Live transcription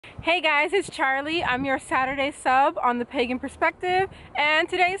Hey guys, it's Charlie. I'm your Saturday sub on the Pagan Perspective, and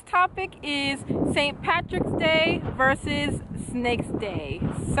today's topic is St. Patrick's Day versus Snake's Day.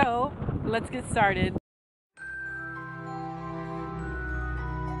 So let's get started.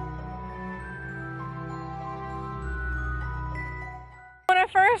 When I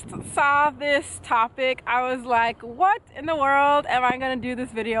first saw this topic, I was like, what in the world am I gonna do this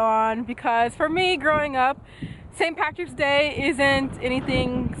video on? Because for me, growing up, St. Patrick's Day isn't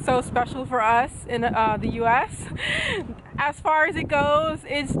anything so special for us in the US. As far as it goes,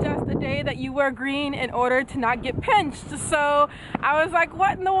 it's just a day that you wear green in order to not get pinched. So I was like,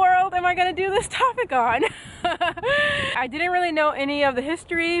 what in the world am I gonna do this topic on? I didn't really know any of the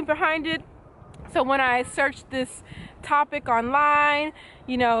history behind it. So when I searched this topic online,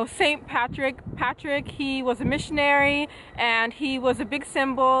 you know, St. Patrick, he was a missionary and he was a big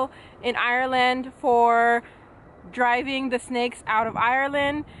symbol in Ireland for driving the snakes out of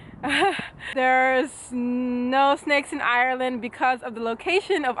Ireland. There's no snakes in Ireland because of the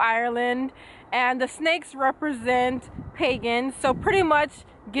location of Ireland, and the snakes represent pagans, so pretty much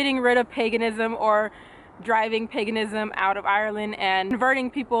getting rid of paganism or driving paganism out of Ireland and converting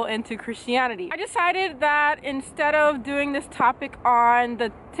people into Christianity. I decided that instead of doing this topic on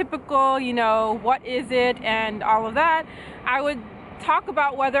the typical, you know, what is it and all of that, I would talk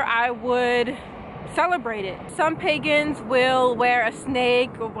about whether I would celebrate it. Some pagans will wear a snake,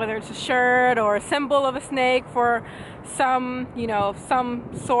 whether it's a shirt or a symbol of a snake for some, you know, some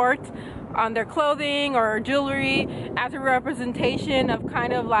sort on their clothing or jewelry as a representation of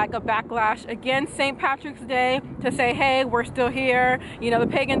kind of like a backlash against St. Patrick's Day, to say, hey, we're still here, you know, the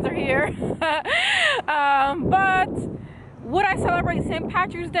pagans are here. But would I celebrate St.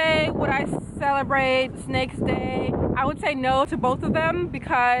 Patrick's Day? Would I celebrate Snake's Day? I would say no to both of them,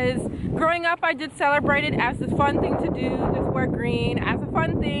 because growing up I did celebrate it as this fun thing to do, just wear green as a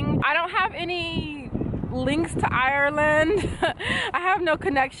fun thing. I don't have any links to Ireland. I have no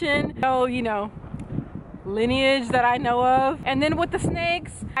connection, no, you know, lineage that I know of. And then with the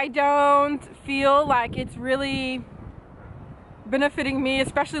snakes, I don't feel like it's really benefiting me,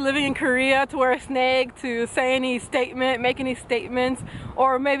 especially living in Korea, to wear a snake, to say any statement, make any statements,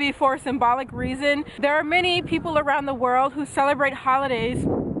 or maybe for a symbolic reason. There are many people around the world who celebrate holidays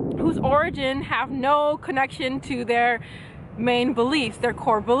whose origin have no connection to their main beliefs, their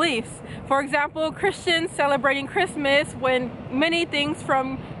core beliefs. For example, Christians celebrating Christmas, when many things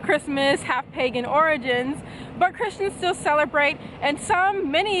from Christmas have pagan origins, but Christians still celebrate, and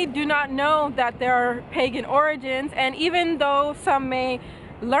many do not know that there are pagan origins, and even though some may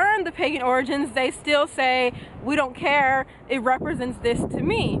learn the pagan origins, they still say, we don't care, it represents this to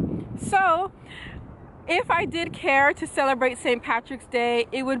me. So if I did care to celebrate St. Patrick's Day,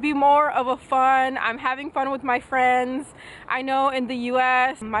 it would be more of a fun, I'm having fun with my friends. I know in the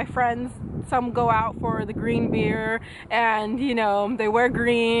US, my friends, some go out for the green beer and, you know, they wear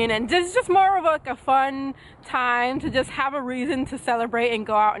green, and just more of like a fun time to just have a reason to celebrate and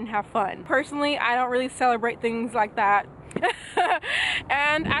go out and have fun. Personally, I don't really celebrate things like that.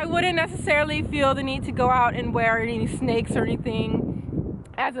 And I wouldn't necessarily feel the need to go out and wear any snakes or anything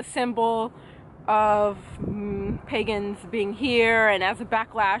as a symbol of pagans being here and as a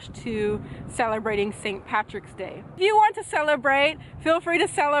backlash to celebrating St. Patrick's Day. If you want to celebrate, feel free to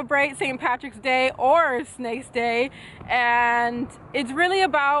celebrate St. Patrick's Day or Snake's Day, and it's really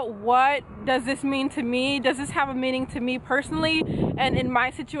about, what does this mean to me? Does this have a meaning to me personally? And in my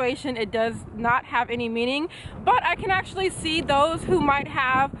situation, it does not have any meaning, but I can actually see those who might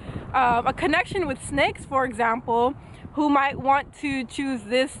have a connection with snakes, for example, who might want to choose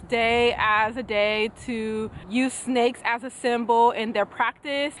this day as a day to use snakes as a symbol in their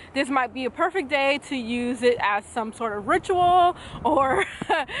practice. This might be a perfect day to use it as some sort of ritual, or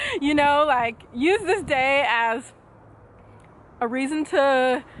you know, like use this day as a reason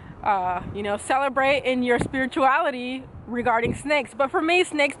to you know, celebrate in your spirituality regarding snakes. But for me,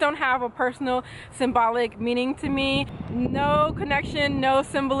 snakes don't have a personal symbolic meaning to me. No connection, no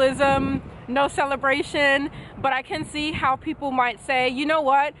symbolism, no celebration. But I can see how people might say, you know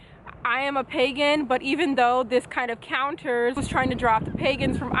what, I am a pagan, but even though this kind of counters was trying to draw out the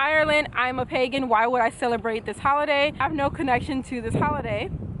pagans from Ireland, I'm a pagan, why would I celebrate this holiday? I have no connection to this holiday.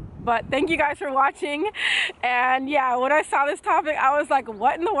 But thank you guys for watching. And yeah, when I saw this topic, I was like,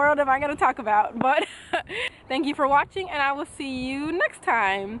 what in the world am I going to talk about? But thank you for watching, and I will see you next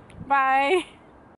time. Bye.